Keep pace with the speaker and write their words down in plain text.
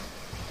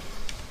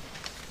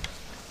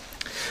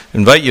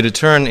Invite you to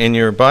turn in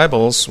your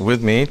Bibles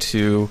with me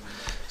to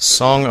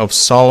Song of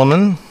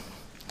Solomon,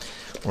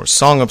 or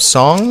Song of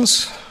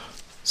Songs,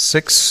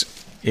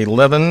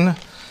 6:11.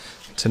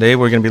 Today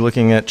we're going to be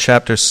looking at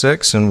chapter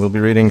 6, and we'll be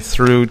reading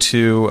through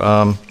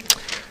to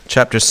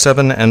chapter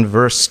 7 and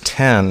verse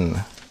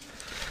 10.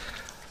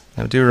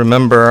 Now do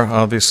remember,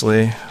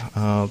 obviously,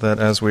 that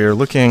as we are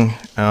looking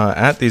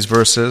at these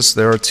verses,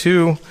 there are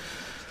two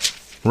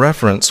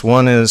references.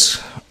 One is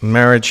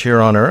marriage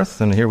here on earth,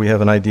 and here we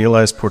have an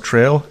idealized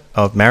portrayal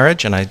of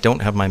marriage, and I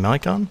don't have my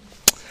mic on.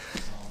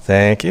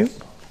 Thank you.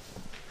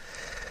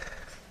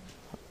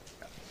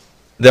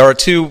 There are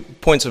 2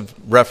 points of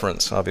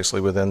reference, obviously,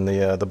 within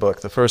the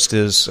book. The first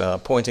is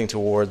pointing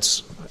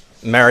towards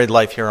married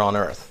life here on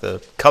earth,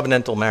 the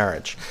covenantal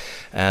marriage,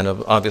 and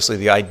obviously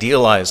the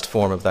idealized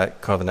form of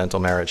that covenantal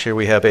marriage. Here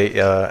we have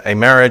a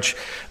marriage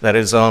that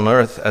is on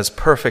earth as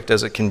perfect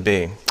as it can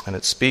be, and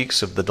it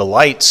speaks of the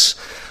delights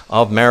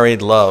of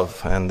married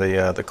love and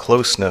the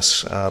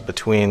closeness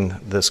between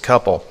this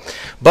couple.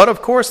 But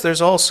of course,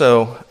 there's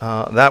also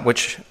that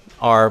which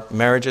our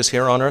marriages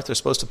here on earth are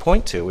supposed to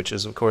point to, which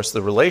is, of course,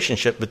 the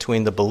relationship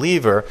between the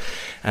believer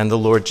and the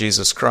Lord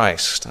Jesus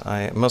Christ.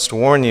 I must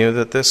warn you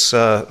that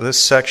this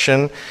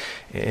section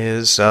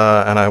is,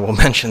 and I will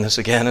mention this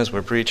again as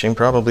we're preaching,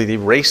 probably the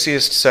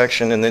raciest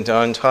section in the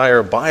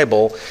entire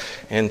Bible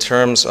in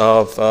terms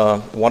of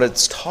what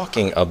it's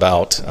talking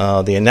about.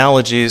 The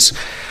analogies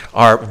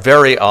are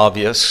very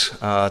obvious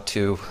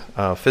to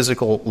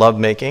physical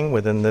lovemaking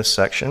within this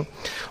section,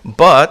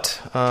 but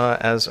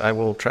as I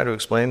will try to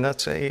explain,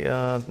 that's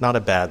not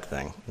a bad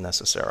thing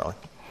necessarily.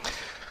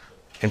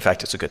 In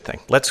fact, it's a good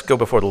thing. Let's go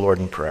before the Lord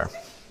in prayer.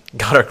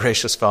 God, our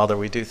gracious Father,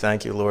 we do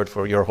thank you, Lord,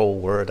 for your whole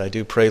word. I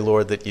do pray,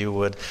 Lord, that you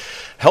would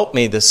help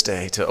me this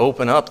day to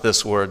open up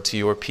this word to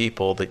your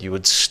people, that you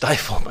would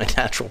stifle my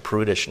natural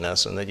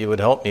prudishness, and that you would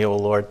help me, O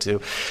Lord,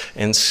 to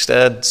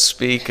instead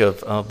speak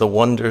of the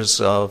wonders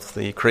of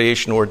the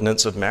creation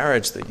ordinance of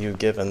marriage that you've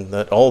given,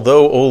 that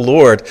although, O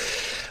Lord,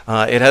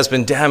 it has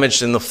been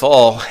damaged in the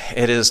fall,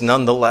 it is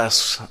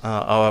nonetheless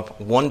a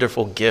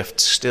wonderful gift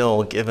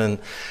still given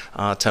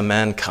to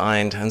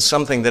mankind, and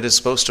something that is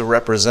supposed to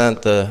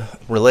represent the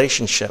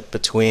relationship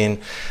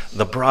between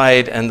the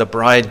bride and the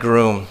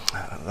bridegroom.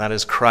 That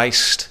is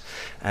Christ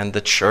and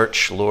the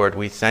church. Lord,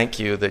 we thank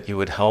you that you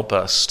would help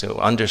us to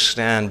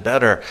understand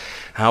better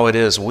how it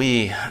is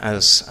we,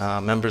 as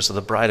members of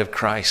the bride of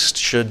Christ,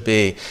 should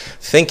be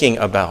thinking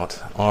about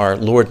our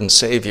Lord and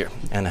Savior,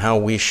 and how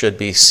we should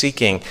be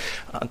seeking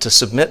to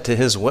submit to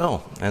his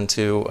will and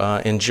to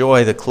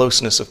enjoy the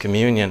closeness of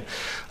communion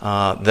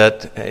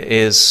that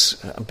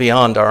is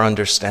beyond our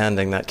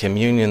understanding, that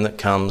communion that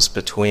comes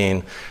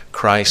between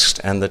Christ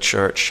and the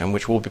church, and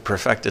which will be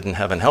perfected in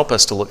heaven. Help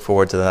us to look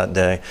forward to that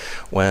day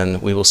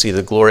when we will see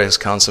the glorious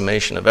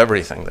consummation of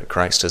everything that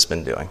Christ has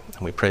been doing.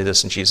 And we pray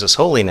this in Jesus'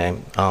 holy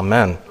name.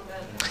 Amen.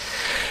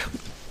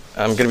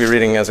 I'm going to be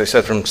reading, as I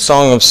said, from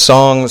Song of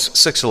Songs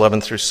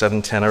 6:11 through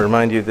 7:10. I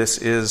remind you, this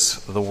is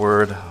the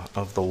word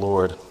of the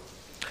Lord.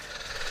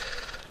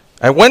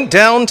 I went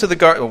down to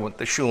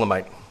the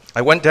Shulamite.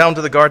 I went down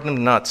to the garden of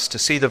nuts to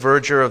see the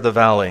verdure of the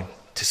valley,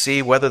 to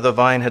see whether the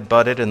vine had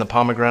budded and the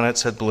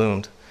pomegranates had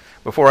bloomed.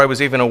 Before I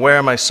was even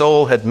aware, my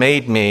soul had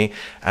made me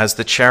as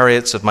the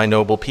chariots of my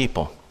noble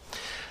people.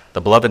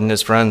 The beloved and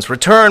his friends,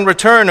 return,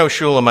 return, O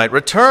Shulamite,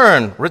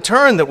 return,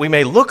 return, that we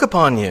may look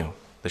upon you.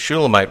 The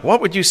Shulamite,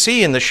 what would you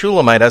see in the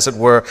Shulamite, as it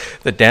were,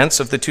 the dance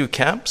of the two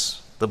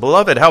camps? The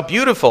beloved, how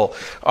beautiful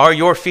are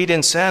your feet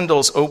in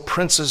sandals, O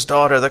prince's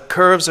daughter. The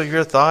curves of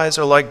your thighs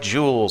are like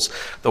jewels,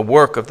 the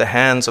work of the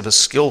hands of a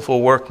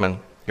skillful workman.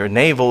 Your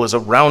navel is a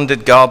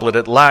rounded goblet,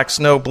 it lacks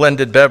no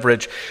blended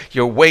beverage.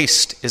 Your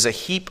waist is a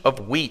heap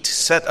of wheat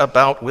set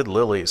about with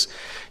lilies.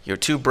 Your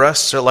 2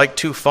 breasts are like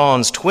 2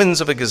 fawns, twins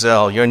of a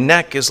gazelle. Your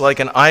neck is like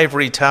an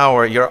ivory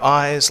tower, your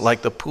eyes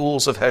like the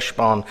pools of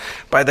Heshbon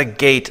by the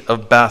gate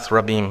of Bath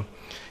Rabbim.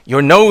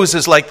 Your nose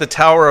is like the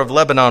tower of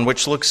Lebanon,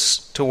 which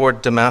looks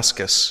toward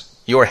Damascus.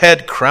 Your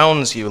head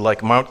crowns you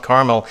like Mount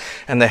Carmel,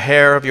 and the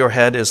hair of your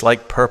head is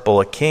like purple.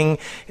 A king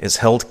is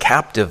held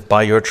captive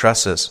by your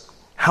tresses.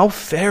 How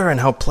fair and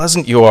how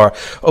pleasant you are,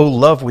 O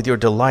love, with your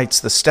delights.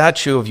 The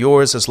statue of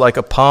yours is like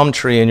a palm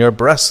tree, and your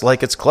breasts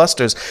like its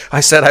clusters. I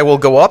said, I will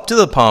go up to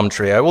the palm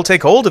tree. I will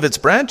take hold of its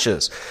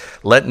branches.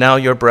 Let now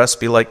your breasts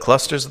be like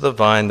clusters of the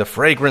vine, the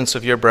fragrance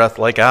of your breath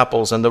like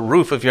apples, and the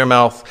roof of your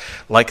mouth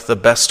like the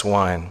best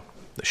wine.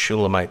 The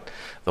Shulamite,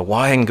 the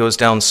wine goes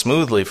down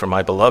smoothly for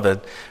my beloved,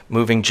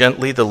 moving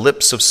gently the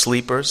lips of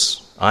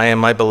sleepers. I am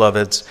my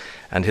beloved's,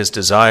 and his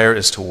desire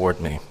is toward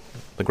me.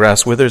 The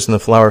grass withers and the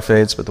flower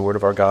fades, but the word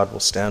of our God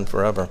will stand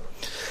forever.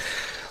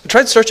 I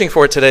tried searching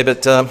for it today,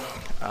 but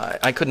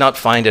I could not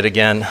find it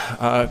again.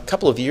 A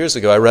couple of years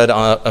ago, I read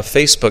a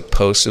Facebook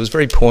post. It was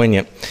very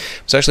poignant.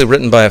 It was actually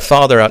written by a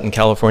father out in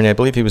California. I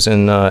believe he was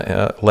in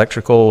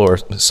electrical or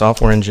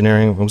software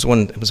engineering.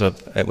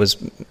 It was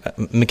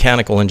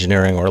mechanical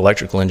engineering or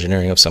electrical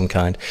engineering of some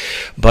kind.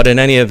 But in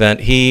any event,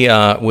 he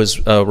was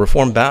a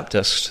Reformed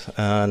Baptist,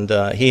 and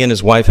he and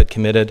his wife had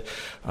committed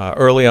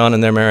early on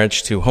in their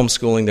marriage to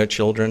homeschooling their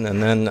children,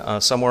 and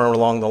then somewhere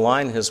along the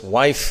line, his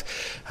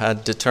wife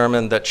had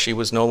determined that she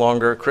was no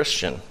longer a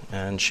Christian,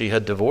 and she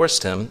had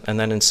divorced him, and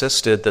then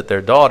insisted that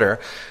their daughter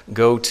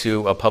go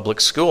to a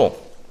public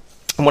school.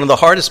 And one of the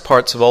hardest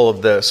parts of all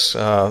of this,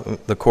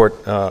 the court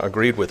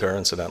agreed with her,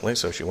 incidentally,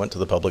 so she went to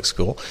the public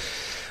school.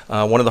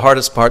 One of the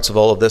hardest parts of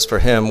all of this for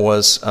him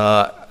was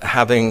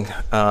having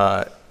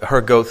her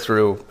go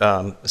through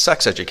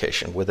sex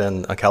education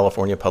within a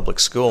California public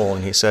school.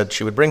 And he said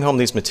she would bring home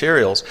these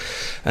materials,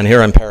 and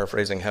here I'm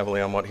paraphrasing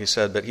heavily on what he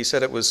said, but he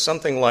said it was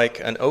something like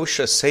an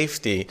OSHA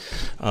safety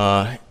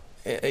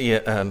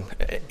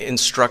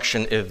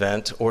instruction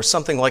event, or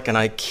something like an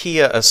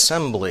IKEA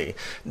assembly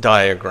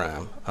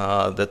diagram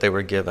that they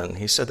were given.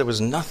 He said there was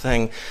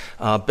nothing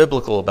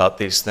biblical about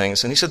these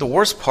things. And he said the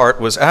worst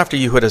part was after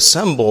you had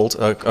assembled,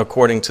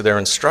 according to their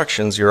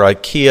instructions, your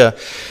IKEA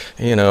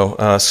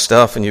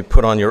stuff, and you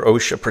put on your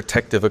OSHA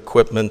protective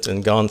equipment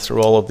and gone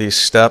through all of these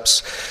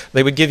steps,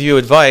 they would give you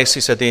advice.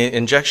 He said the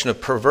injection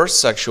of perverse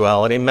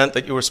sexuality meant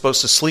that you were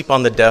supposed to sleep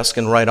on the desk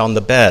and write on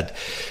the bed.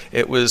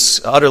 It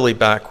was utterly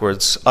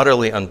backwards,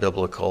 utterly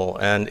unbiblical,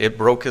 and it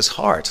broke his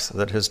heart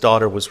that his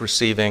daughter was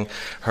receiving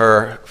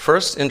her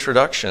first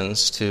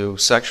introductions to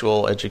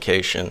sexual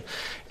education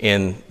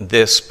in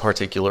this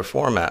particular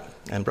format.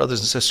 And brothers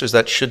and sisters,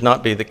 that should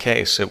not be the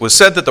case. It was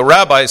said that the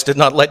rabbis did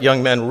not let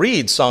young men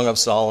read Song of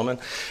Solomon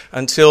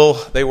until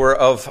they were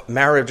of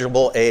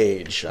marriageable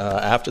age,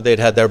 after they'd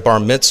had their bar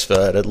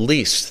mitzvah at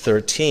least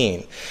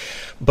 13.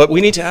 But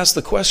we need to ask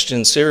the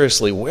question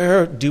seriously,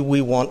 where do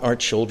we want our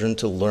children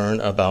to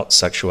learn about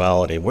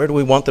sexuality? Where do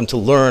we want them to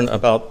learn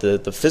about the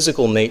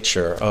physical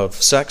nature of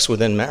sex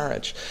within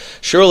marriage?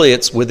 Surely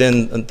it's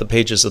within the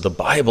pages of the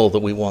Bible that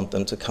we want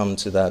them to come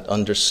to that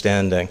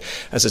understanding,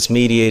 as it's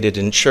mediated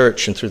in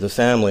church and through the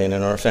family and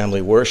in our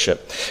family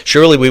worship.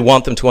 Surely we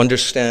want them to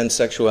understand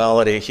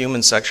sexuality,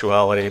 human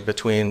sexuality,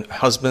 between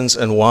husbands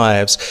and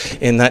wives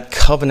in that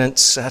covenant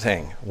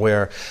setting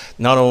where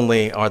not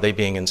only are they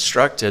being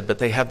instructed, but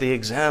they have the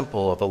example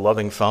of a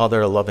loving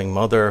father, a loving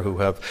mother who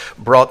have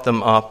brought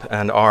them up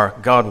and are,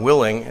 God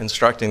willing,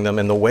 instructing them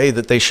in the way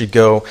that they should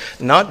go,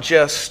 not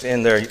just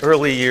in their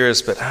early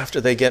years, but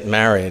after they get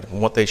married,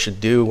 and what they should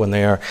do when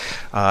they are,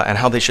 and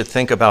how they should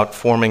think about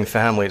forming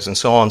families and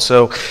so on.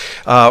 So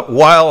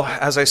while,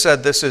 as I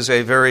said, this is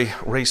a very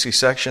racy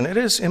section, it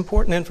is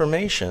important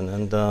information,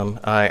 and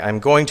I'm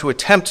going to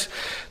attempt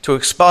to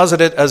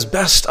exposit it as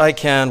best I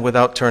can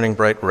without turning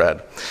bright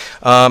red.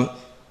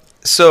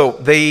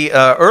 So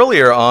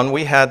earlier on,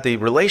 we had the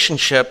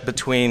relationship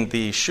between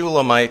the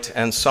Shulamite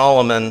and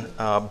Solomon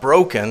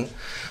broken,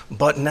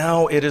 but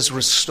now it is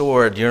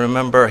restored. You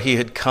remember he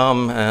had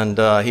come and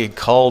he had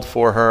called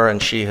for her,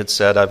 and she had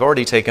said, I've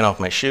already taken off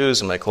my shoes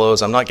and my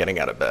clothes, I'm not getting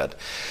out of bed.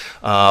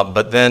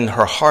 But then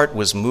her heart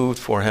was moved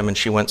for him, and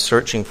she went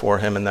searching for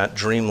him in that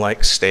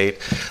dreamlike state.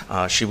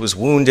 She was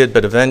wounded,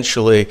 but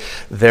eventually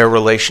their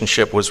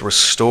relationship was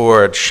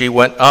restored. She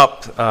went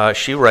up,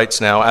 she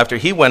writes now, after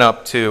he went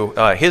up to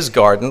his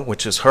garden,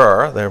 which is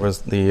her, there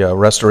was the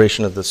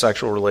restoration of the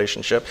sexual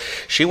relationship.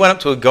 She went up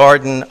to a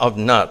garden of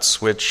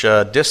nuts, which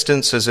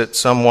distances it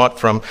somewhat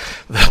from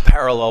the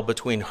parallel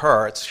between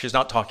her. She's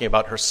not talking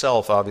about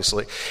herself,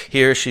 obviously.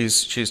 Here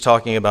she's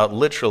talking about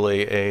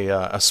literally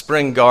a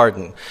spring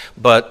garden,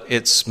 but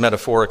it's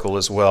metaphorical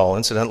as well.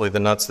 Incidentally, the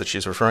nuts that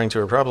she's referring to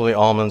are probably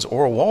almonds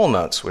or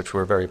walnuts, which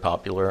were very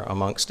popular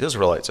amongst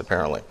Israelites,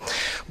 apparently.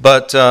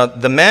 But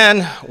the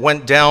man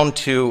went down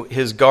to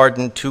his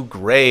garden to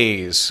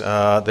graze.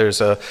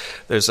 There's a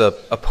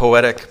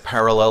poetic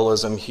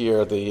parallelism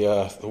here.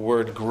 The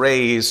word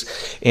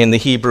graze in the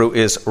Hebrew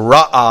is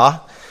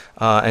ra'ah,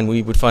 and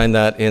we would find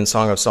that in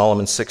Song of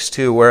Solomon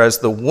 6:2, whereas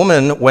the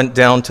woman went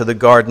down to the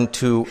garden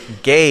to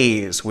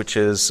gaze, which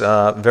is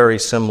very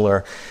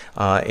similar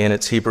in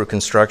its Hebrew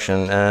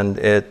construction. And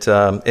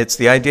it's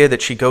the idea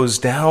that she goes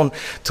down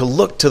to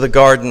look to the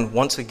garden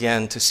once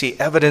again to see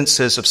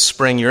evidences of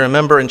spring. You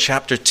remember in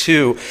chapter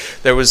 2,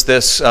 there was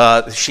this,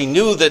 she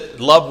knew that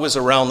love was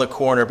around the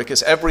corner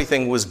because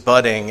everything was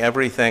budding,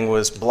 everything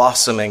was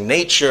blossoming,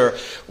 nature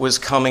was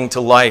coming to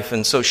life.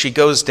 And so she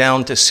goes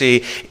down to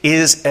see,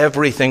 is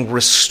everything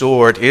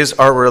restored? Is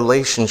our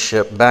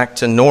relationship back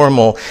to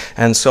normal?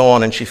 And so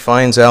on. And she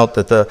finds out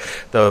that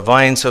the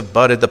vines have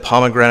budded, the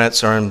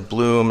pomegranates are in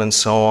bloom, and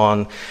so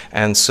on.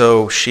 And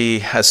so she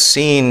has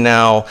seen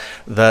now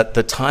that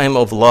the time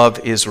of love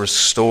is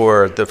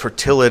restored. The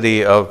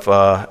fertility of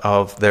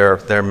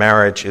their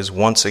marriage is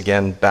once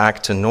again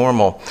back to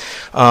normal.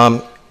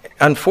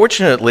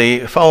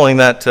 Unfortunately, following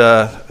that,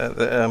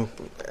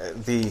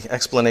 the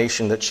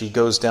explanation that she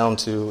goes down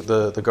to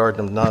the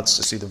Garden of Nuts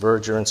to see the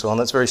verdure and so on,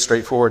 that's very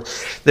straightforward.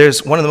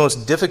 There's one of the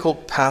most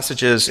difficult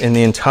passages in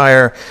the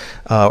entire,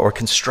 or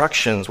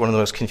constructions, one of the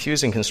most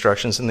confusing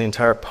constructions in the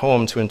entire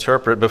poem to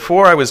interpret.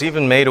 Before I was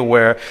even made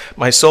aware,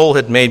 my soul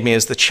had made me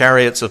as the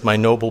chariots of my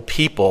noble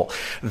people.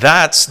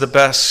 That's the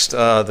best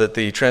that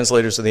the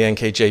translators of the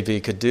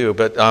NKJV could do.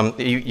 But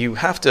you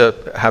have to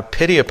have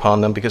pity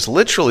upon them, because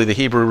literally the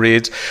Hebrew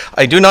reads,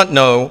 I do not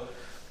know,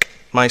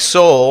 my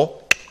soul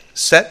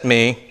set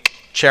me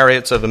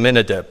chariots of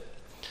Aminadab.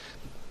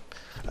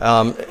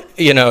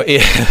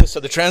 So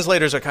the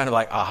translators are kind of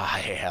like,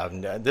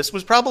 this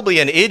was probably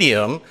an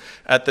idiom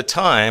at the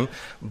time,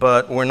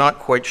 but we're not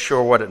quite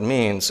sure what it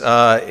means.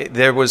 But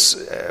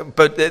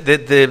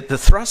the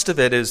thrust of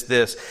it is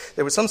this: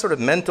 there was some sort of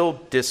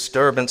mental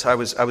disturbance. I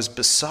was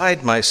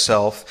beside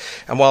myself,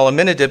 and while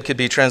Aminadab could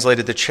be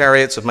translated the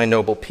chariots of my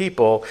noble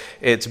people,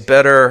 it's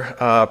better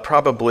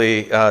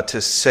probably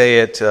to say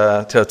it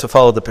to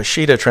follow the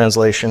Peshitta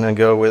translation and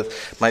go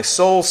with, my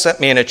soul set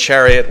me in a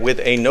chariot with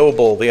a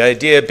noble. The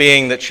idea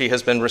being that she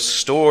has been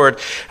restored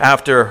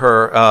after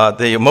her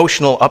the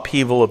emotional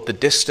upheaval of the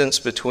distance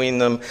between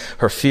them,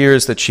 her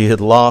fears that she had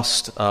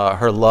lost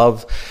her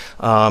love.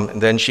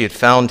 Then she had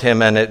found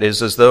him, and it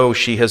is as though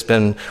she has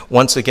been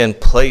once again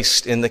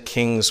placed in the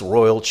king's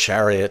royal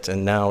chariot,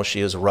 and now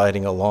she is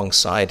riding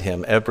alongside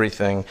him.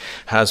 Everything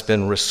has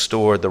been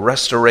restored. The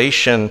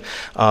restoration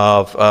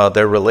of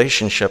their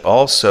relationship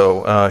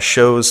also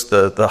shows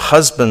the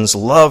husband's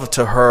love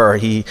to her.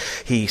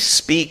 He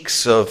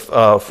speaks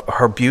of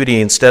her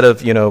beauty instead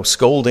of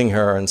scolding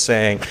her and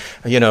saying,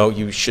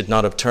 you should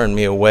not have turned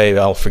me away.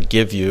 I'll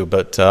forgive you,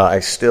 but I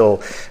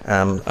still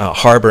am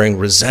harboring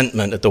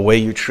resentment at the way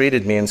you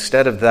treated me.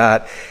 Instead of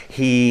that,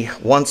 he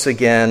once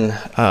again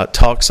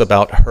talks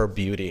about her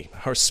beauty,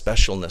 her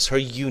specialness, her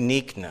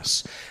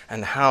uniqueness,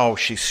 and how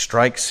she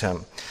strikes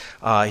him.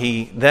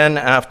 He then,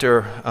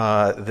 after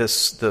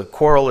the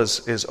quarrel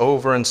is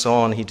over and so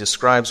on, he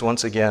describes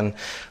once again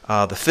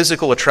the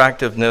physical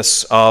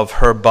attractiveness of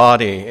her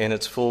body in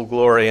its full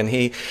glory. And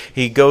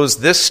he goes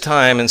this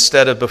time,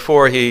 instead of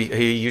before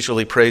he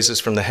usually praises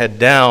from the head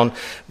down,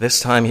 this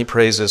time he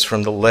praises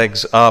from the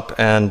legs up.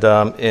 And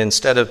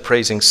instead of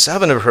praising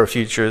 7 of her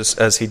features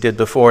as he did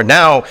before,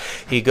 now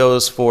he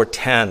goes for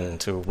 10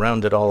 to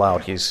round it all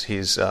out.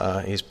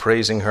 He's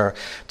praising her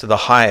to the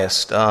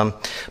highest.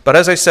 But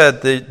as I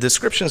said, the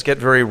descriptions get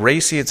very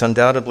racy. It's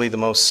undoubtedly the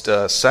most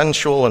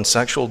sensual and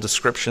sexual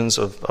descriptions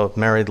of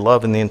married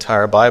love in the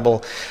entire Bible.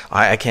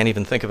 I can't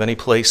even think of any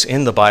place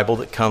in the Bible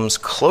that comes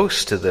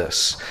close to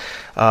this.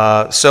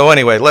 So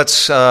anyway,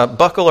 let's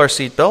buckle our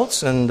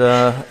seatbelts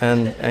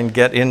and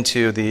get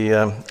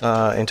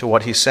into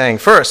what he's saying.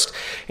 First,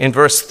 in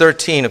verse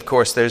 13, of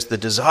course, there's the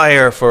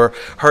desire for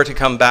her to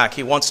come back.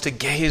 He wants to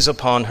gaze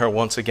upon her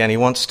once again. He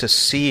wants to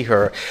see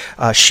her.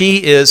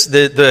 She is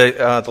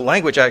the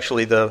language,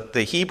 actually,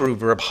 the Hebrew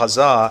verb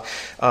hazah.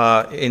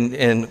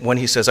 In when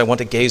he says, "I want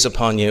to gaze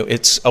upon you,"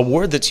 it's a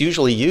word that's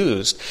usually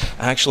used,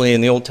 actually, in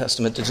the Old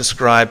Testament to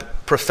describe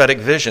prophetic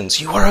visions.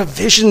 You are a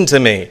vision to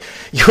me.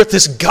 You're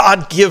this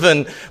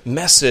God-given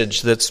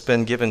message that's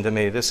been given to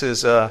me. This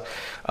is the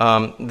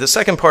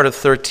second part of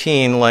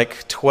 13,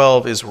 like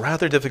 12, is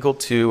rather difficult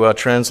to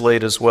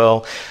translate as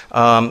well.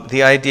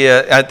 The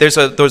idea, there's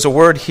a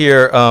word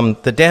here,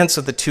 the dance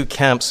of the two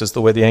camps is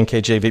the way the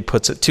NKJV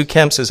puts it. Two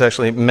camps is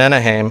actually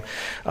Menahem.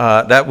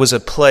 That was a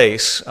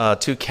place,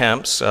 two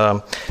camps.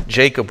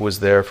 Jacob was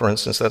there, for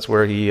instance. That's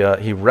where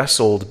he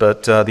wrestled.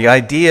 But the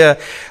idea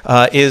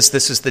is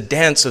this is the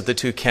dance of the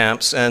two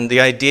camps, and the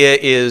idea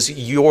is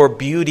your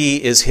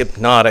beauty is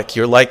hypnotic.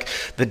 You're like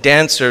the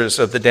dancers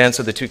of the dance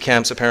of the two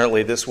camps.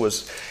 Apparently, this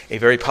was a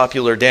very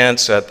popular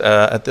dance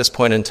at this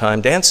point in time.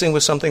 Dancing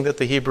was something that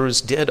the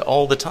Hebrews did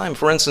all the time.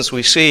 For instance,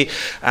 we see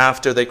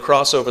after they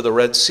cross over the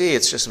Red Sea,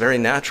 it's just very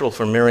natural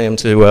for Miriam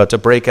to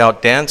break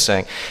out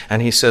dancing.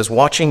 And he says,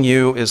 watching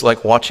you is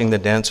like watching the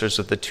dancers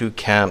of the two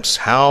camps.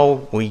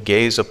 How we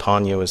gaze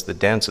upon you is the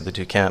dance of the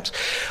two camps.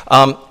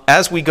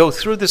 As we go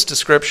through this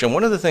description,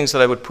 one of the things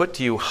that I would put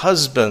to you,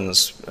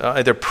 husbands,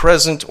 either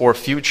present or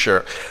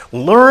future,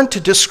 learn to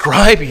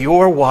describe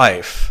your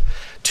wife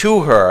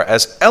to her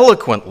as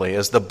eloquently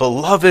as the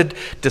beloved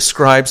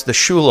describes the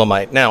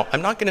Shulamite. Now,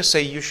 I'm not going to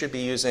say you should be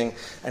using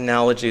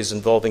analogies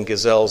involving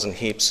gazelles and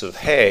heaps of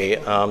hay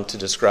to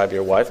describe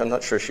your wife. I'm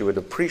not sure she would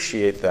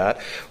appreciate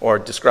that, or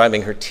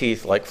describing her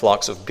teeth like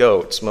flocks of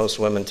goats. Most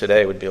women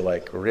today would be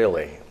like,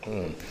 really?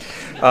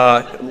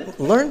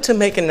 Learn to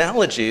make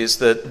analogies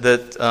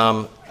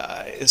that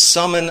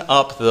summon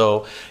up,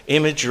 though,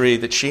 imagery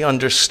that she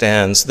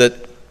understands,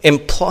 that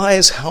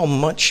implies how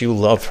much you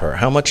love her,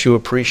 how much you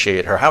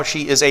appreciate her, how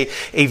she is a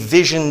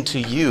vision to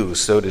you,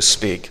 so to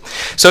speak.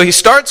 So he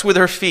starts with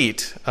her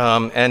feet,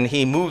 and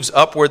he moves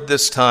upward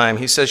this time.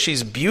 He says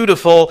she's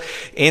beautiful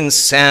in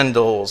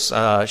sandals.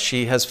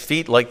 She has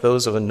feet like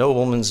those of a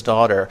nobleman's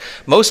daughter.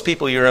 Most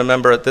people, you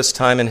remember, at this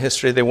time in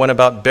history, they went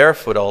about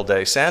barefoot all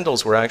day.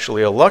 Sandals were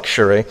actually a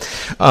luxury,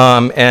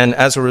 and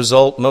as a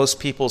result, most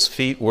people's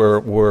feet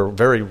were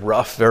very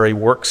rough, very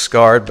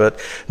work-scarred, but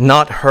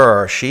not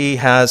her. She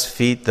has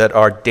feet that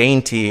are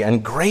dainty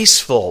and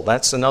graceful.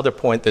 That's another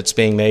point that's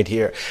being made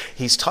here.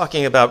 He's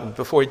talking about,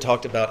 before he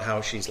talked about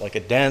how she's like a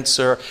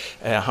dancer,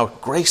 how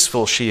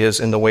graceful she is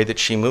in the way that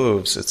she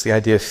moves. It's the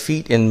idea of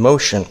feet in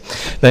motion.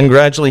 Then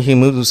gradually he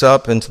moves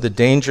up into the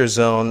danger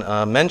zone,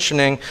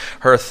 mentioning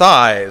her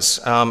thighs.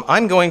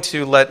 I'm going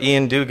to let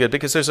Ian do good,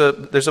 because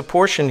there's a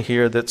portion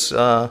here that's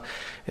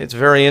It's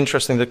very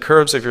interesting, the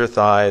curves of your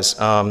thighs.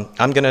 I'm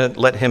going to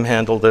let him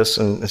handle this,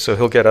 and so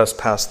he'll get us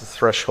past the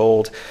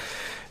threshold.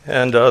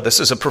 And this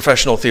is a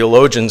professional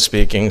theologian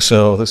speaking,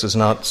 so this is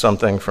not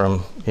something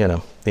from,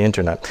 the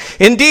internet.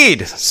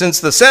 Indeed, since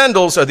the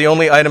sandals are the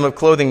only item of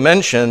clothing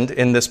mentioned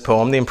in this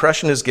poem, the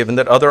impression is given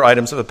that other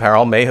items of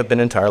apparel may have been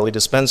entirely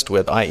dispensed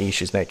with, i.e.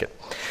 she's naked.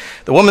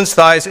 The woman's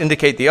thighs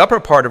indicate the upper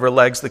part of her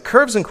legs. The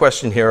curves in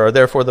question here are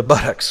therefore the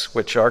buttocks,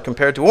 which are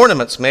compared to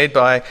ornaments made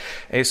by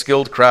a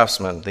skilled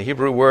craftsman. The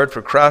Hebrew word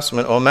for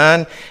craftsman,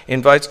 oman,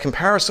 invites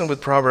comparison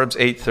with Proverbs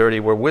 8:30,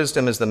 where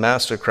wisdom is the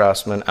master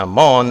craftsman,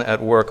 Ammon,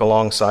 at work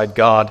alongside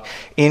God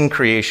in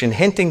creation,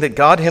 hinting that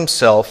God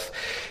himself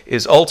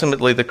is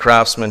ultimately the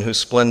craftsman whose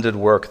splendid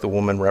work the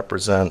woman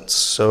represents.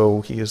 So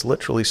he is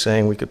literally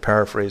saying, we could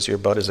paraphrase, your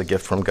butt is a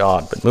gift from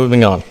God. But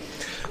moving on.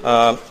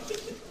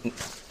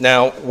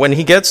 Now, when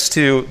he gets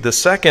to the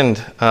second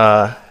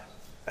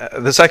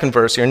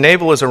verse, your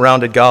navel is a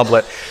rounded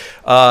goblet.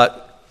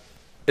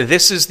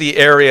 This is the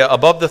area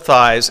above the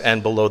thighs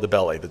and below the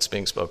belly that's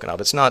being spoken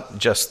of. It's not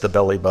just the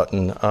belly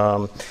button.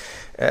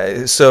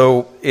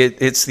 So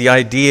it's the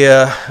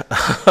idea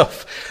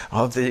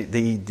of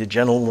the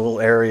genital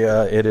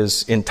area. It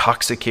is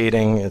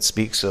intoxicating. It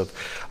speaks of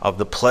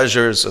the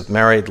pleasures of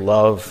married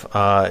love.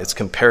 It's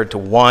compared to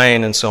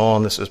wine and so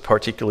on. This is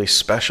particularly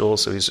special,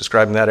 so he's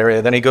describing that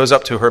area. Then he goes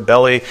up to her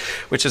belly,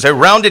 which is a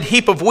rounded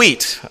heap of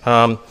wheat.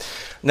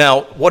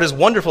 Now, what is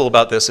wonderful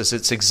about this is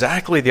it's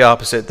exactly the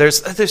opposite. There's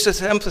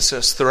this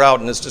emphasis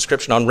throughout in his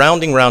description on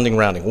rounding.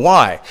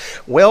 Why?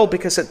 Well,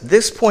 because at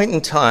this point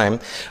in time,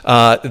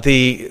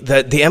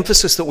 the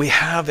emphasis that we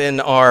have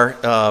in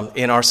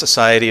our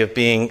society of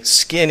being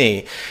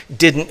skinny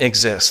didn't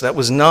exist. That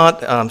was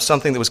not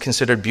something that was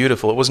considered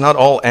beautiful. It was not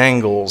all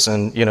angles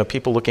and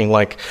people looking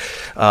like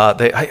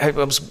I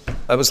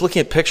was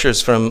looking at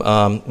pictures from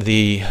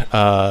the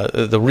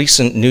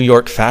recent New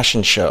York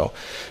fashion show,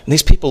 and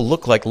these people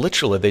look like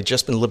literally they'd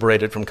just been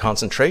liberated from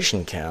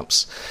concentration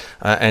camps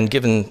and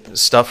given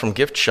stuff from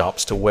gift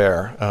shops to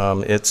wear.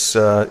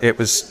 It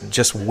was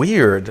just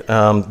weird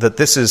that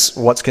this is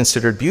what's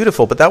considered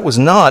beautiful, but that was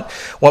not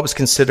what was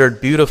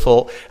considered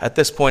beautiful at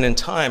this point in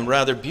time.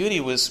 Rather, beauty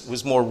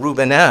was more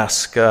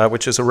Rubenesque,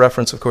 which is a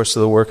reference, of course, to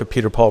the work of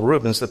Peter Paul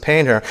Rubens, the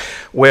painter,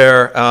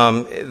 where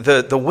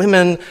the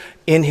women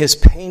in his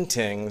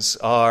paintings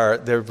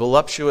they're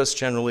voluptuous,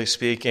 generally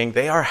speaking.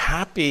 They are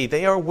happy.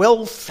 They are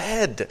well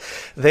fed.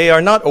 They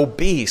are not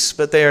obese,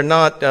 but they are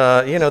not,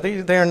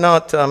 they are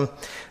not,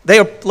 they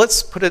are,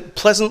 let's put it,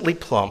 pleasantly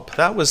plump.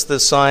 That was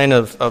the sign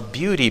of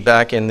beauty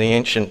back in the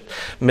ancient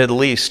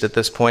Middle East at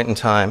this point in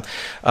time.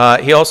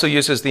 He also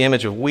uses the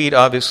image of wheat,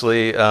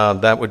 obviously.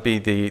 That would be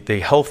the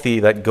healthy,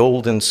 that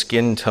golden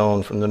skin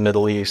tone from the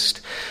Middle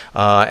East.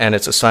 And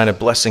it's a sign of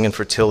blessing and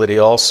fertility.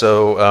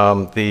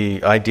 Also,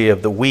 the idea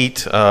of the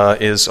wheat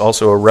is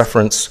also a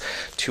reference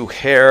to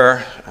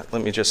hair.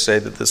 Let me just say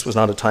that this was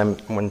not a time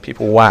when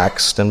people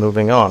waxed, and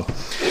moving on.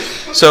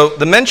 So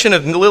the mention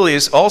of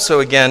lilies also,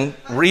 again,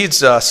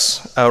 reminds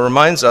us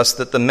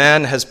that the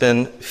man has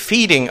been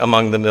feeding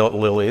among the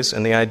lilies,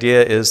 and the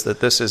idea is that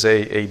this is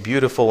a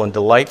beautiful and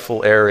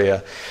delightful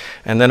area.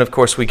 And then, of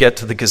course, we get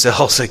to the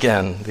gazelles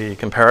again, the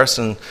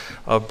comparison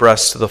of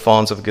breasts to the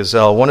fawns of a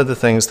gazelle. One of the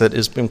things that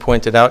is being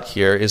pointed out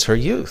here is her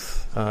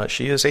youth.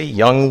 She is a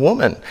young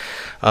woman,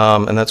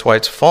 and that's why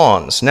it's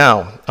fawns.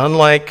 Now,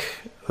 unlike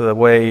the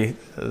way,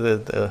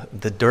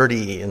 the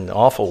dirty and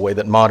awful way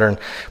that modern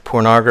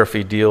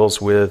pornography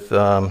deals with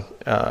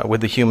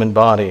the human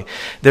body,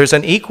 there's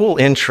an equal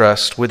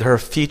interest with her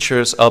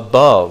features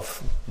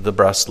above the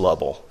breast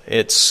level.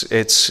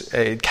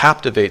 It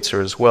captivates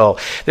her as well.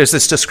 There's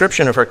this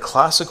description of her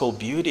classical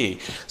beauty,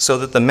 so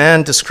that the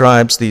man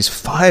describes these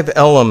 5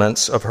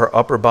 elements of her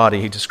upper body.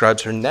 He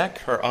describes her neck,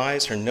 her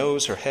eyes, her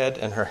nose, her head,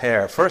 and her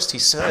hair. First, he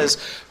says,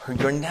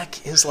 your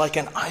neck is like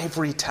an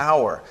ivory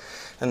tower.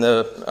 And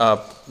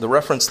the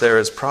reference there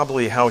is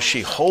probably how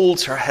she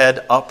holds her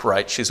head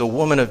upright. She's a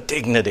woman of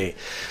dignity,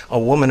 a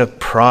woman of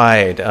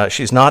pride.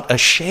 She's not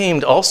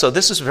ashamed. Also,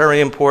 this is very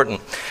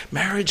important.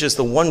 Marriage is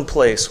the one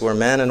place where a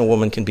man and a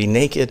woman can be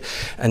naked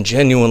and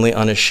genuinely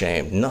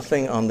unashamed.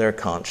 Nothing on their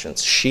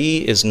conscience.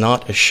 She is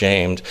not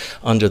ashamed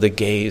under the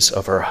gaze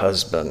of her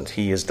husband.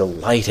 He is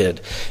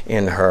delighted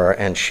in her,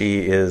 and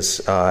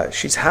she's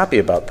happy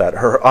about that.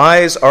 Her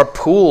eyes are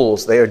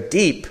pools. They are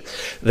deep.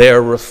 They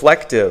are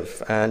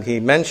reflective. And he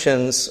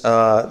mentions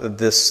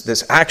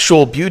this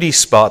actual beauty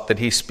spot that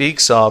he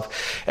speaks of.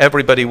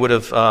 Everybody would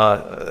have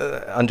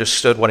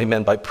understood what he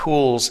meant by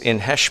pools in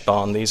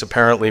Heshbon. These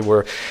apparently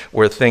were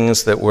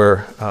things that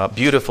were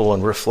beautiful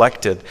and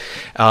reflected.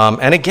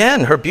 And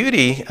again, her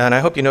beauty, and I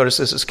hope you notice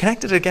this, is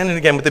connected again and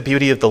again with the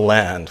beauty of the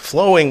land,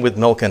 flowing with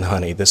milk and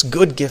honey, this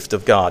good gift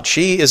of God.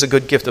 She is a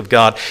good gift of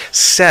God,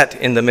 set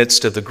in the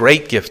midst of the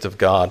great gift of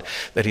God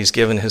that he's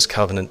given his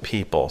covenant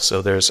people.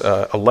 So there's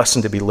a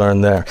lesson to be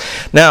learned there.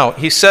 Now,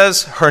 he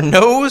says her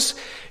nose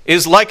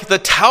is like the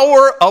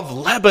Tower of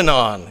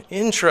Lebanon.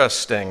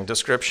 Interesting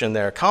description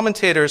there.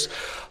 Commentators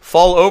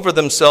fall over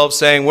themselves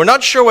saying, we're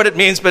not sure what it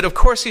means, but of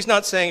course he's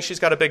not saying she's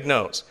got a big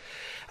nose.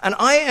 And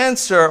I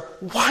answer,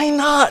 why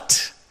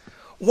not?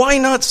 Why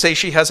not say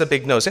she has a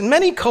big nose? In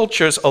many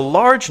cultures, a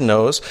large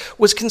nose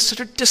was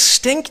considered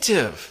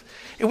distinctive.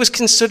 It was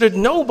considered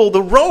noble.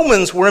 The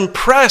Romans were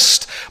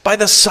impressed by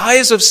the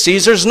size of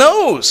Caesar's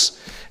nose.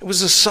 It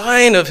was a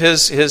sign of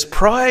his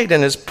pride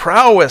and his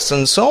prowess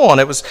and so on.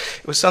 It was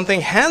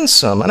something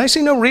handsome. And I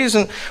see no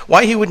reason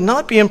why he would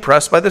not be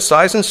impressed by the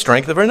size and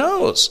strength of her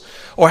nose,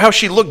 or how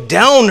she looked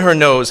down her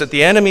nose at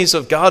the enemies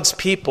of God's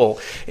people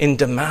in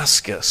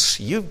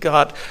Damascus. You've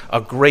got a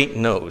great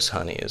nose,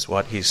 honey, is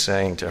what he's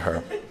saying to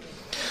her.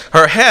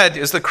 Her head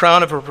is the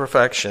crown of her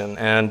perfection,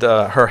 and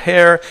her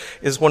hair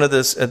is one of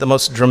the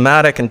most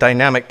dramatic and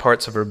dynamic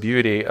parts of her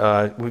beauty.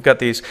 We've got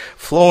these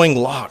flowing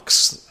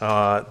locks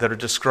that are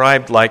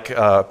described like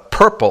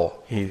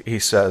purple, he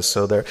says.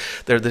 So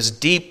they're this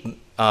deep,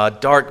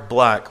 dark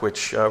black,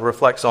 which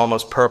reflects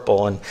almost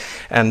purple.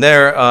 And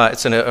there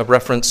it's a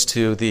reference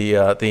to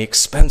the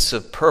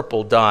expensive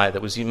purple dye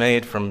that was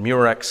made from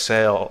murex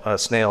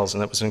snails,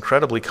 and it was an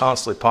incredibly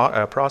costly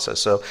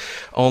process. So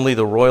only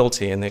the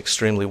royalty and the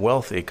extremely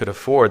wealthy could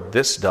afford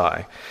this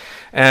dye.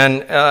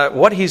 And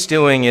what he's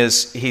doing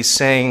is he's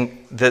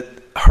saying that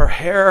her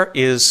hair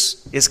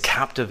is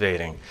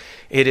captivating.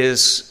 It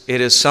is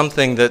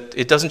something that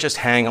it doesn't just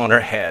hang on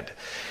her head.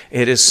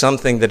 It is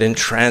something that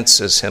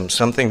entrances him,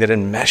 something that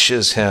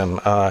enmeshes him.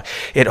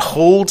 It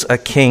holds a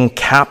king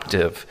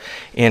captive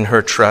in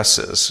her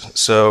tresses.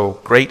 So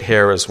great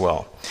hair as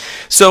well.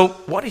 So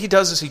what he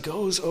does is he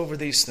goes over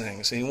these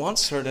things, and he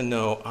wants her to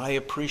know, I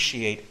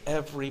appreciate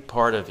every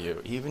part of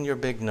you, even your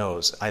big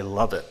nose. I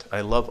love it. I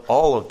love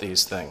all of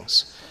these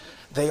things.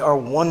 They are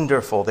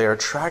wonderful. They are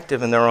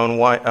attractive in their own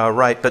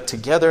right, but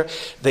together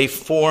they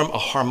form a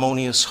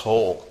harmonious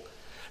whole.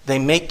 They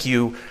make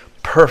you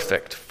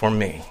perfect for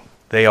me.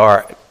 They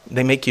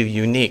make you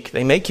unique.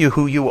 They make you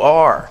who you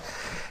are.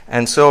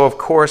 And so, of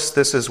course,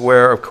 this is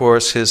where, of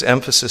course, his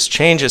emphasis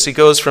changes. He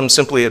goes from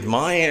simply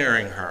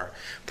admiring her,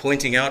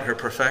 pointing out her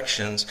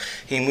perfections.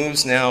 He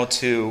moves now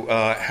to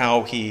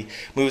how he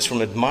moves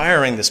from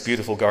admiring this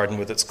beautiful garden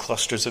with its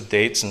clusters of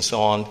dates and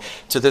so on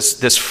to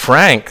this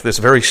frank, this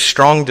very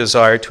strong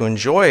desire to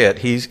enjoy it.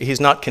 He's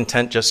not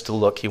content just to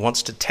look. He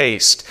wants to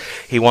taste.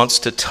 He wants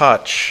to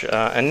touch.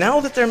 And now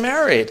that they're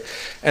married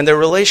and their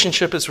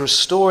relationship is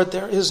restored,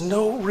 there is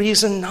no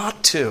reason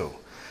not to.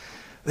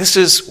 This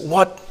is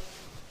what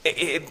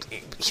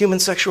human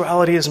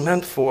sexuality is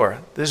meant for.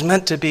 There's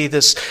meant to be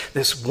this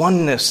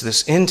oneness,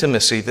 this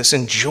intimacy, this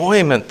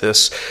enjoyment,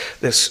 this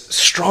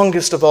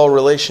strongest of all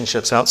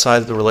relationships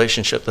outside of the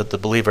relationship that the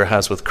believer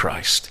has with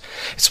Christ.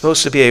 It's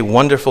supposed to be a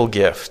wonderful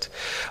gift.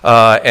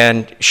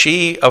 And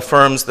she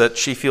affirms that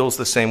she feels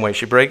the same way.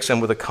 She breaks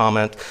in with a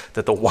comment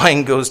that the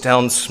wine goes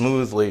down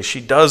smoothly. She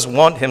does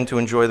want him to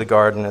enjoy the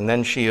garden, and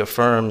then she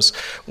affirms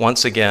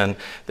once again,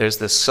 there's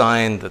this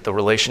sign that the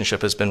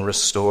relationship has been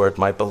restored.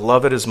 My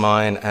beloved is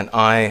mine, and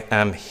I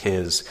am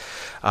his.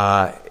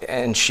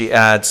 And she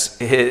adds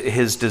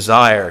his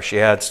desire. She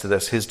adds to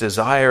this, his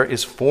desire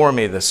is for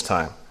me this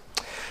time.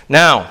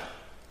 Now,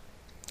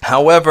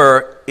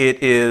 however,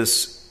 it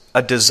is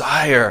a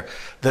desire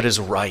that is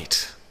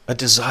right, a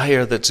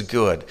desire that's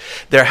good.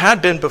 There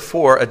had been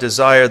before a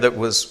desire that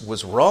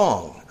was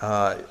wrong.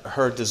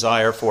 Her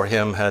desire for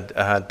him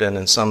had been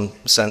in some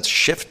sense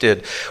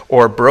shifted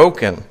or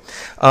broken.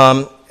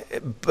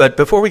 But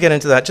before we get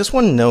into that, just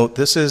one note.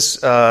 This is,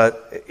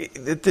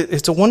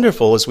 it's a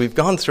wonderful, as we've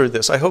gone through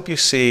this, I hope you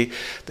see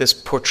this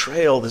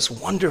portrayal, this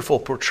wonderful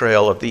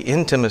portrayal of the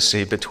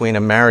intimacy between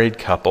a married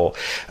couple.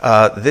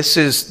 This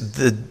is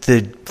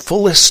the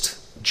fullest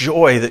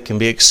joy that can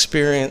be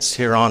experienced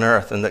here on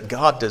earth, and that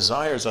God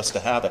desires us to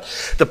have it.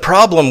 The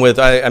problem with,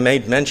 I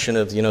made mention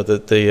of,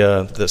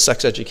 the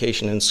sex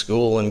education in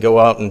school, and go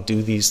out and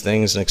do these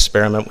things and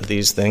experiment with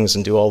these things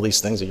and do all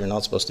these things that you're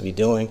not supposed to be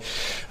doing.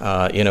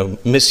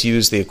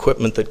 Misuse the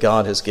equipment that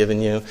God has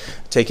given you,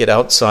 take it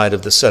outside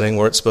of the setting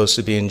where it's supposed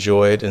to be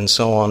enjoyed, and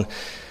so on.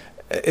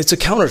 It's a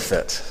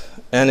counterfeit,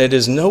 and it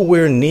is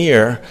nowhere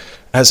near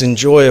as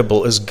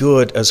enjoyable, as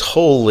good, as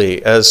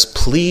holy, as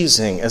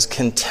pleasing, as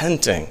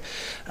contenting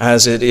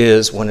as it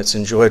is when it's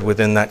enjoyed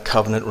within that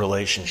covenant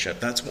relationship.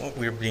 That's what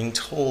we're being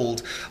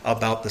told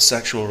about the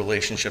sexual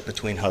relationship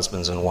between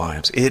husbands and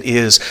wives. It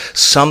is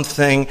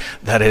something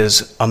that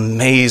is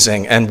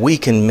amazing, and we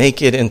can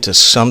make it into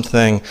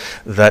something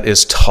that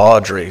is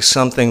tawdry,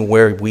 something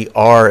where we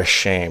are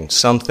ashamed,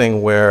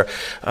 something where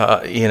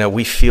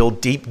we feel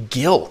deep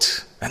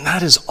guilt. And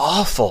that is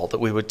awful, that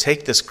we would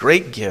take this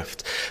great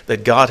gift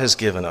that God has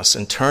given us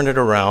and turn it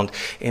around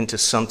into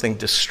something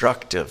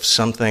destructive,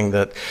 something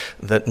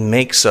that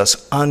makes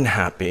us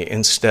unhappy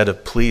instead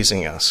of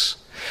pleasing us.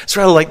 It's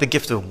rather like the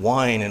gift of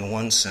wine in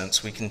one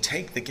sense. We can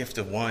take the gift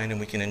of wine and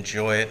we can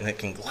enjoy it and it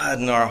can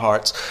gladden our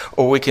hearts,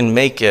 or we can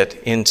make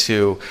it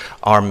into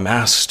our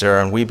master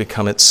and we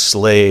become its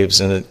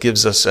slaves, and it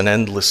gives us an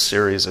endless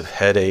series of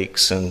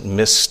headaches and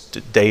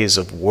missed days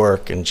of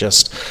work and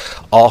just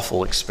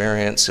awful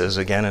experiences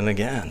again and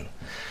again.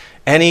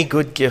 Any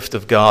good gift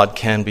of God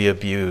can be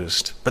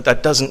abused, but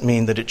that doesn't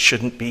mean that it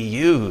shouldn't be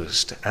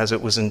used as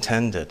it was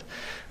intended.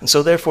 And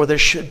so therefore there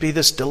should be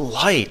this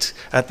delight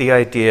at the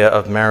idea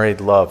of married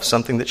love,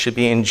 something that should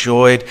be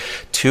enjoyed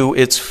to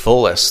its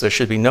fullest. There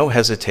should be no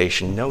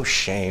hesitation, no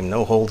shame,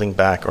 no holding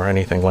back or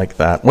anything like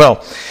that.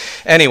 Well,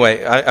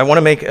 anyway, I want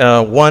to make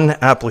one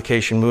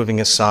application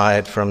moving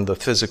aside from the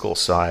physical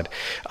side.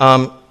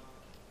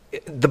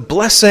 The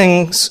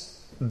blessings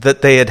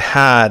that they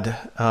had,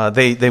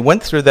 they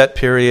went through that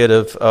period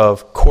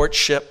of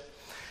courtship,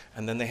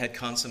 and then they had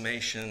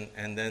consummation,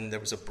 and then there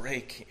was a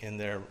break in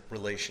their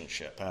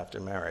relationship after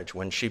marriage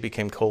when she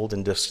became cold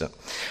and distant.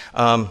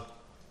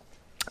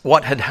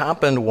 What had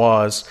happened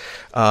was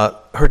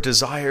her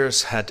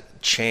desires had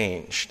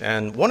changed,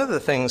 and one of the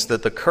things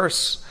that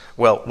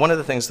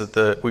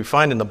we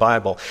find in the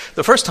Bible,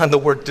 the first time the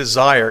word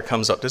desire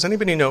comes up, does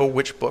anybody know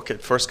which book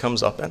it first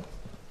comes up in?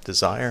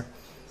 Desire?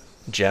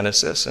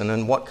 Genesis, and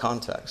in what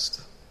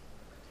context?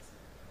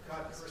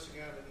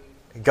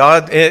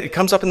 God, it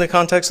comes up in the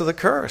context of the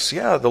curse.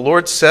 Yeah, the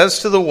Lord says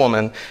to the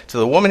woman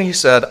he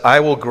said, I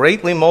will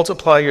greatly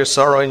multiply your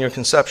sorrow and your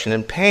conception.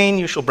 In pain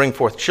you shall bring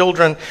forth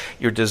children.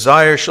 Your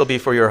desire shall be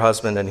for your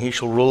husband, and he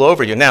shall rule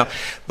over you. Now,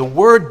 the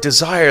word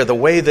desire, the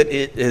way that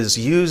it is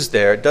used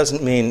there,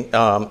 doesn't mean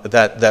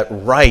that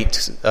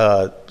right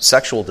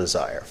sexual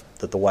desire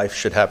that the wife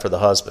should have for the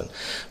husband.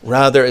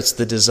 Rather, it's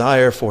the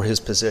desire for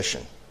his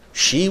position.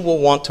 She will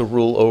want to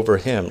rule over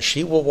him.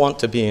 She will want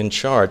to be in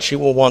charge. She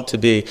will want to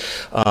be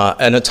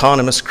an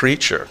autonomous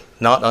creature,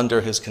 not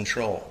under his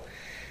control.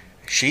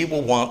 She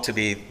will want to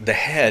be the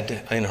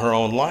head in her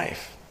own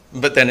life.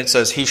 But then it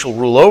says, he shall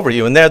rule over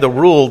you. And there the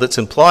rule that's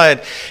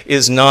implied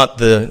is not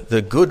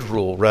the good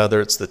rule.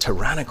 Rather, it's the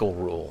tyrannical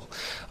rule.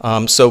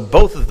 So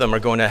both of them are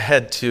going to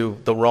head to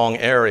the wrong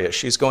area.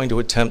 She's going to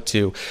attempt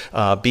to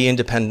be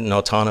independent and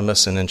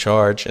autonomous and in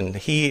charge, and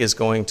he is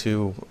going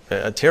to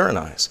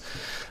tyrannize.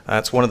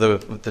 That's one of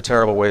the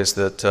terrible ways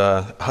that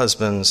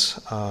husbands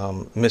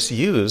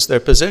misuse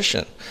their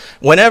position.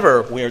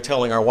 Whenever we are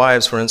telling our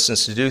wives, for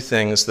instance, to do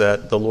things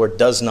that the Lord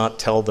does not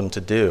tell them to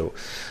do,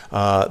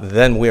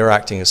 then we are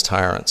acting as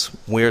tyrants.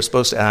 We are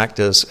supposed to act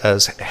as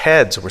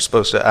heads. We're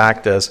supposed to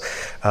act as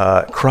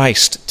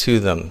Christ to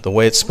them, the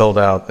way it's spelled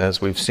out as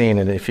we've seen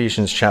in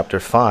Ephesians chapter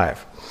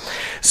 5.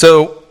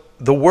 So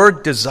the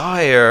word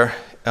desire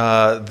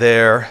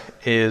there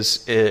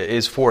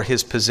is for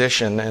his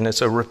position, and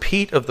it's a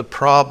repeat of the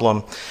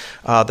problem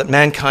that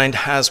mankind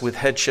has with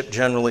headship,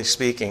 generally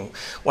speaking.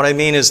 What I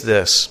mean is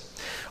this.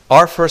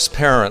 Our first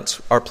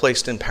parents are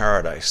placed in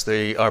paradise.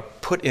 They are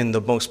put in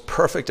the most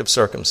perfect of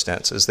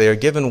circumstances. They are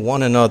given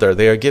one another.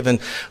 They are given,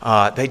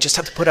 they just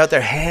have to put out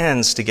their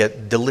hands to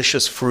get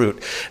delicious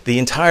fruit. The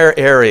entire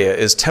area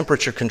is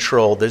temperature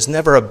controlled. There's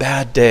never a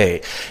bad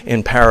day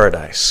in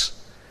paradise.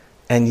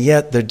 And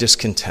yet they're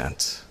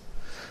discontent.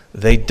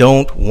 They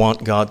don't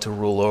want God to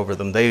rule over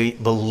them. They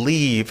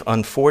believe,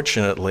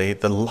 unfortunately,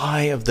 the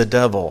lie of the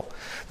devil,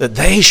 that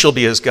they shall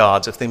be as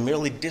gods if they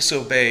merely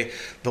disobey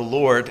the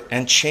Lord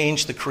and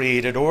change the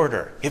created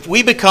order. If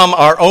we become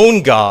our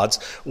own gods,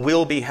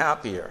 we'll be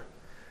happier.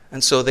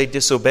 And so they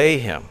disobey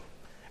him.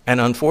 And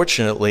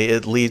unfortunately,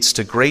 it leads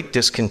to great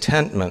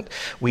discontentment.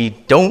 We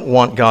don't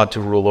want God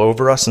to rule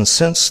over us, and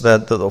since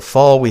the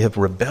fall we have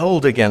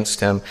rebelled against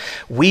him,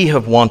 we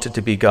have wanted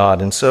to be God.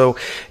 And so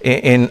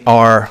in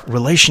our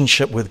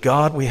relationship with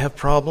God, we have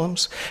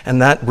problems,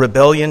 and that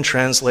rebellion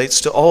translates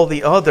to all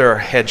the other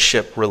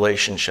headship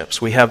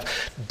relationships. We have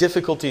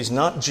difficulties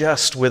not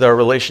just with our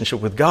relationship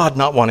with God,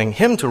 not wanting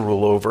him to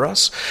rule over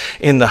us.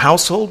 In the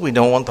household, we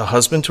don't want the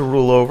husband to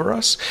rule over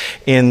us.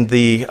 In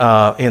the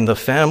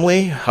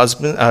family,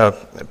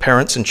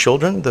 parents and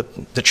children,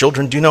 the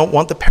children do not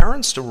want the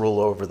parents to rule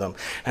over them,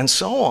 and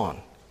so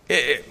on.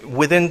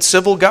 Within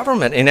civil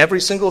government, in every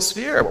single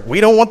sphere,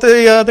 we don't want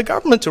the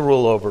government to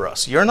rule over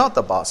us. You're not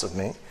the boss of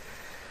me.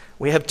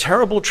 We have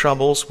terrible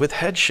troubles with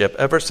headship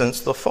ever since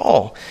the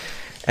fall.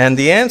 And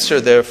the answer,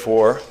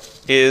 therefore,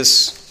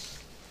 is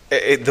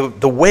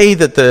the way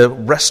that the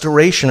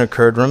restoration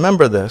occurred.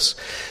 Remember this.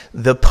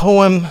 The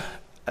person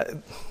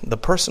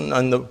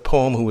in the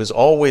poem who is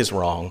always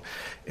wrong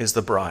is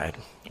the bride.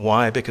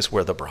 Why? Because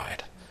we're the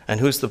bride. And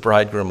who's the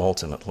bridegroom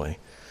ultimately?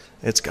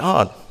 It's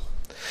God.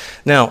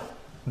 Now,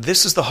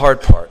 this is the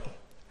hard part.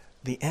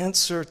 The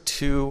answer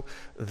to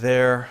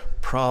their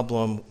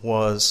problem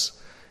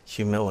was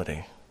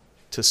humility,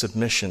 to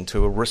submission,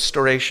 to a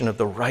restoration of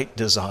the right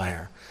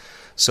desire,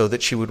 so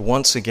that she would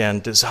once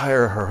again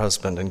desire her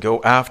husband and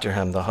go after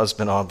him, the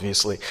husband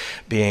obviously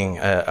being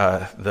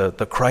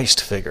the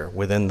Christ figure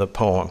within the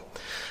poem.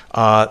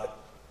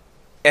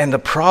 And the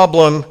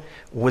problem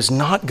was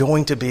not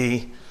going to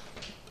be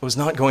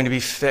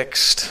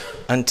fixed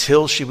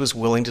until she was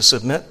willing to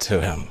submit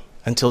to him.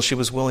 until she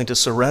was willing to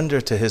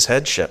surrender to his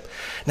headship.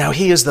 Now,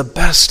 he is the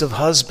best of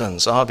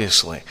husbands,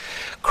 obviously.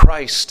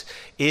 Christ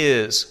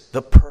is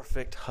the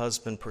perfect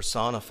husband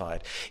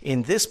personified.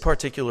 In this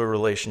particular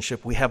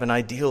relationship, we have an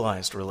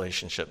idealized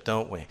relationship,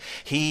 don't we?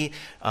 He,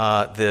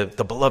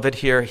 the beloved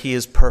here, he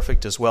is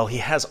perfect as well. He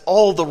has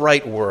all the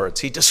right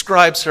words. He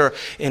describes her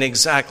in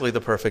exactly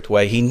the perfect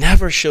way. He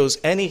never shows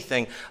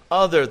anything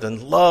other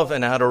than love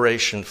and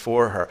adoration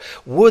for her.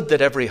 Would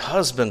that every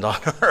husband on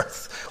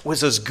earth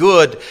was as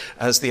good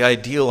as the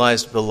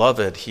idealized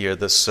beloved here,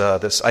 this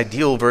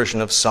ideal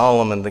version of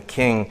Solomon, the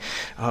king,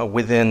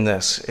 within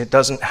this. It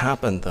doesn't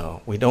happen,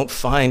 though. We don't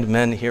find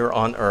men here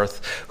on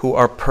earth who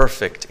are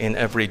perfect in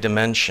every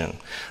dimension,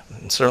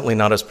 and certainly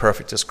not as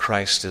perfect as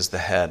Christ is the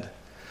head.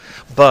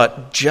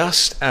 But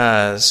just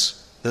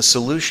as the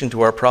solution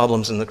to our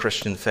problems in the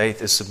Christian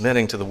faith is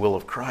submitting to the will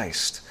of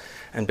Christ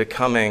and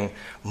becoming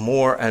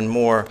more and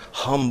more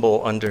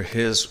humble under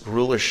his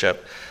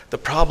rulership,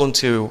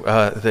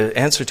 the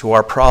answer to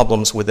our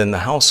problems within the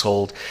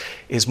household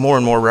is more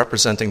and more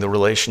representing the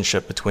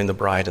relationship between the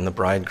bride and the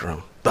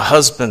bridegroom. The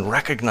husband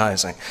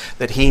recognizing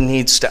that he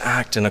needs to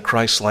act in a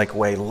Christ-like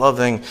way,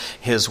 loving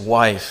his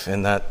wife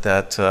in that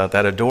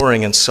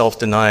adoring and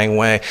self-denying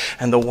way,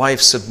 and the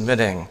wife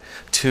submitting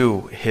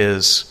to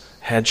his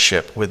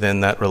headship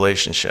within that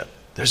relationship.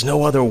 There's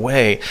no other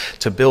way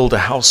to build a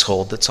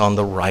household that's on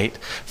the right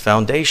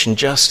foundation,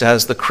 just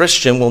as the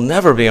Christian will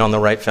never be on the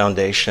right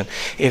foundation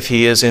if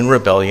he is in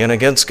rebellion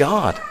against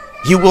God.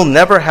 You will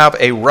never have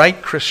a right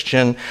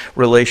Christian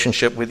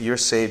relationship with your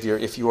Savior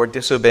if you are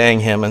disobeying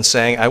him and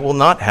saying, I will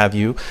not have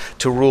you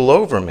to rule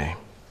over me.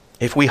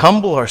 If we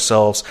humble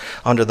ourselves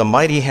under the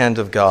mighty hand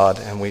of God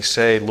and we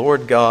say,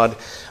 Lord God,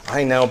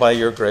 I now by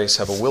your grace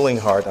have a willing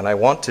heart and I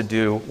want to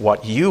do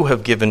what you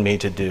have given me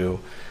to do,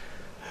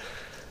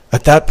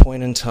 at that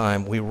point in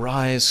time, we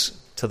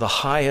rise to the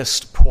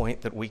highest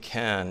point that we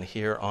can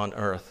here on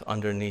earth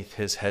underneath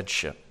his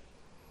headship.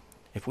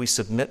 If we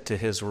submit to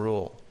his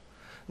rule.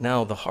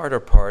 Now, the harder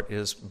part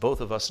is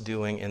both of us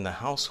doing in the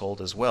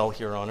household as well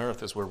here on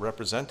earth as we're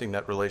representing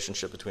that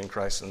relationship between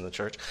Christ and the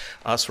church,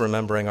 us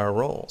remembering our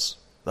roles.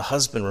 The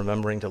husband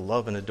remembering to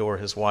love and adore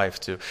his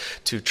wife, to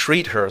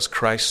treat her as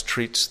Christ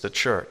treats the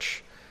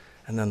church.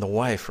 And then the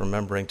wife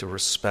remembering to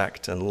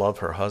respect and love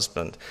her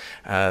husband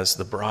as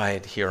the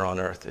bride here on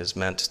earth is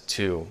meant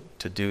to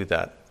do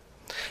that.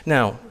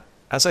 Now,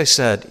 as I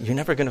said, you're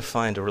never going to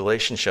find a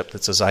relationship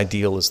that's as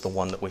ideal as the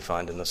one that we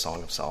find in the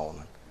Song of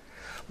Solomon.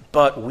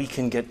 But we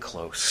can get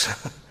close.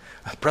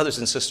 Brothers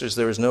and sisters,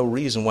 there is no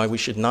reason why we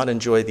should not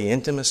enjoy the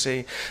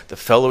intimacy, the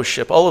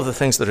fellowship, all of the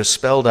things that are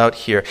spelled out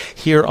here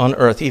on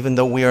earth, even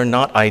though we are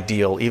not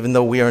ideal, even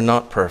though we are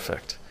not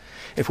perfect.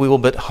 If we will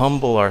but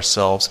humble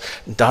ourselves,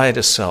 die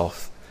to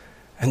self,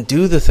 and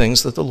do the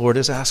things that the Lord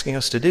is asking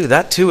us to do.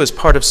 That too is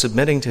part of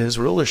submitting to his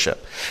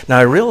rulership. Now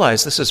I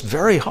realize this is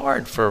very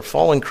hard for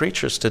fallen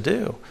creatures to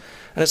do.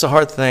 And it's a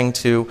hard thing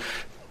to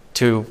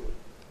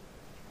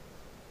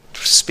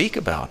speak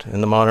about in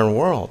the modern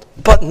world.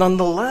 But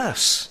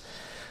nonetheless,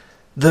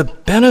 the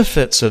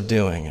benefits of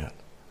doing it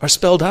are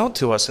spelled out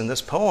to us in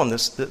this poem,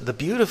 the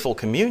beautiful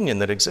communion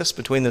that exists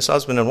between this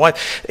husband and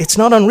wife. It's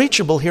not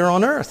unreachable here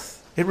on earth.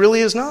 It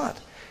really is not.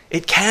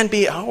 It can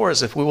be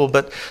ours if we will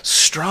but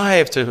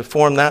strive to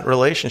form that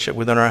relationship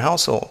within our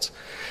households.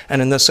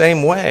 And in the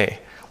same way,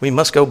 we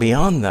must go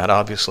beyond that,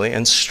 obviously,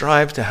 and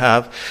strive to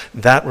have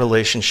that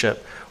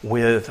relationship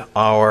with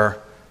our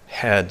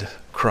head,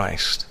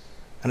 Christ.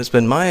 And it's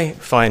been my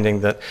finding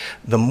that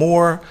the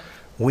more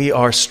we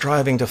are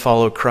striving to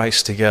follow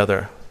Christ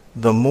together,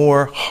 the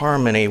more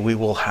harmony we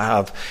will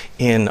have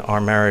in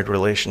our married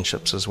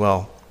relationships as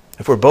well.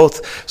 If we're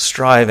both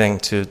striving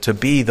to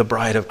be the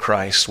bride of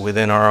Christ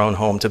within our own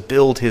home, to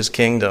build his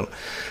kingdom,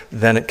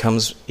 then it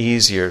comes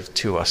easier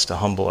to us to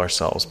humble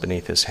ourselves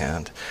beneath his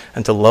hand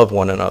and to love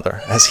one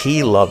another as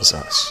he loves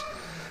us.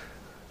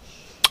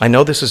 I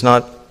know this is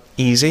not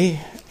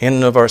easy in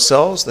and of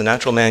ourselves. The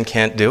natural man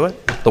can't do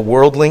it. The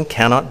worldling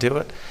cannot do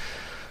it.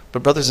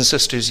 But brothers and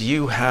sisters,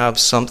 you have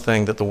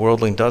something that the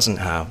worldling doesn't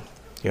have.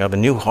 You have a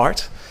new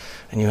heart,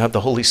 and you have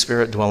the Holy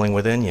Spirit dwelling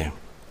within you.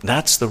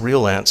 That's the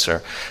real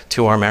answer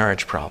to our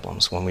marriage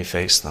problems when we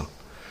face them.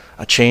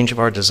 A change of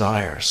our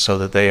desires so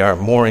that they are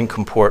more in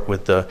comport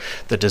with the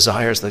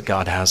desires that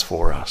God has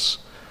for us.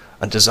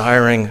 A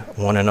desiring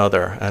one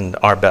another and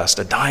our best.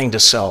 A dying to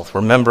self,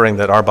 remembering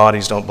that our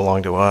bodies don't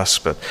belong to us,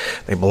 but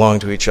they belong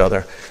to each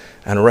other.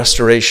 And a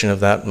restoration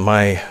of that,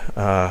 my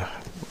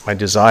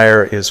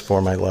desire is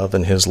for my love,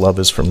 and his love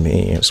is for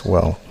me as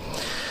well.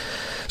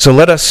 So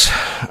let us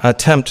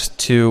attempt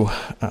to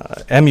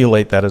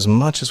emulate that as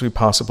much as we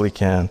possibly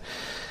can.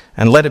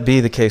 And let it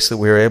be the case that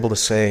we are able to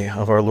say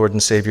of our Lord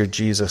and Savior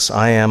Jesus,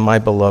 I am my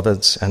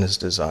beloved's, and his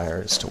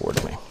desire is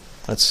toward me.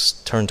 Let's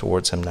turn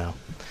towards him now.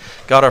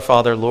 God our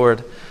Father,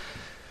 Lord,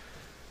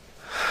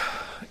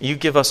 you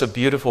give us a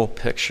beautiful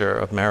picture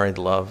of married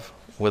love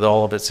with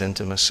all of its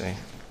intimacy.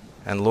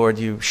 And Lord,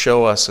 you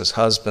show us as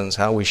husbands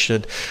how we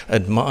should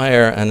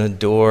admire and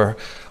adore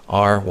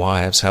our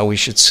wives, how we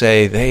should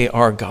say they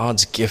are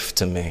God's gift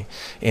to me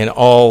in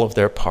all of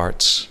their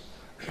parts.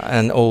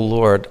 And, O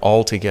Lord,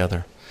 all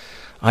together.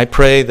 I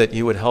pray that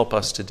you would help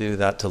us to do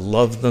that, to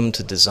love them,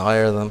 to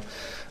desire them,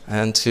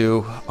 and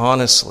to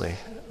honestly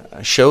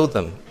show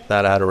them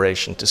that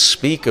adoration, to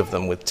speak of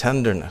them with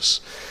tenderness,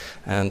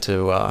 and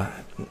to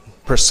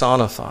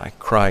personify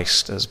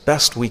Christ as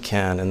best we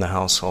can in the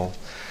household.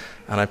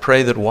 And I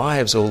pray that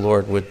wives, O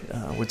Lord,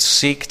 would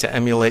seek to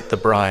emulate the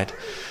bride,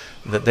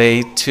 that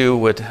they too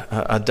would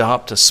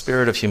adopt a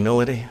spirit of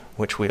humility,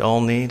 which we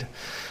all need,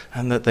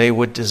 and that they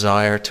would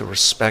desire to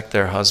respect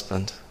their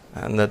husband,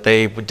 and that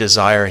they would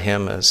desire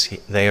him as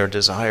they are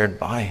desired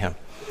by him.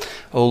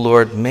 O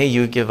Lord, may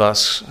you give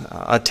us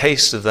a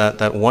taste of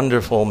that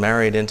wonderful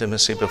married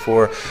intimacy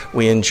before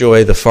we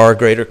enjoy the far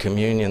greater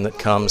communion that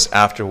comes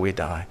after we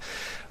die.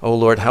 O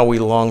Lord, how we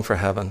long for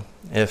heaven.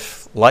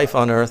 If life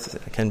on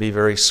earth can be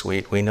very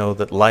sweet, we know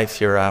that life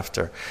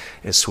hereafter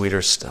is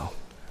sweeter still.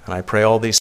 And I pray all these